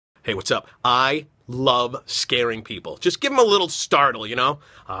Hey, what's up? I love scaring people. Just give them a little startle, you know?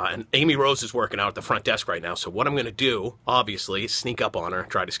 And Amy Rose is working out at the front desk right now, so what I'm going to do, obviously, is sneak up on her,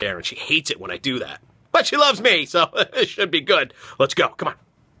 try to scare her, and she hates it when I do that. But she loves me, so it should be good. Let's go. Come on.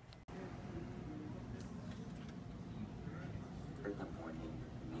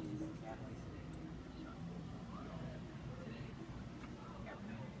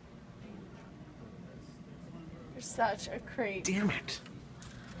 You're such a creep. Damn it.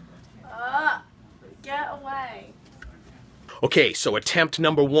 Get away. Okay, so attempt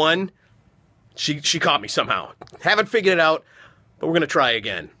number 1, she caught me somehow. Haven't figured it out, but we're going to try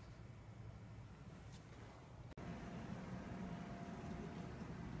again.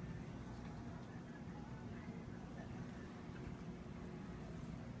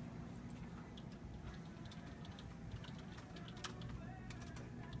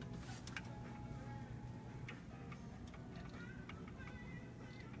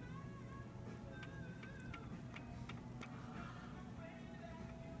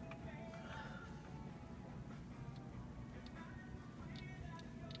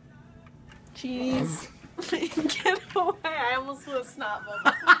 Jeez. Get away. I almost put a snot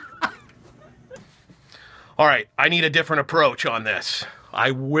bubble. All right, I need a different approach on this.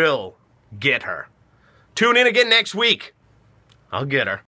 I will get her. Tune in again next week. I'll get her.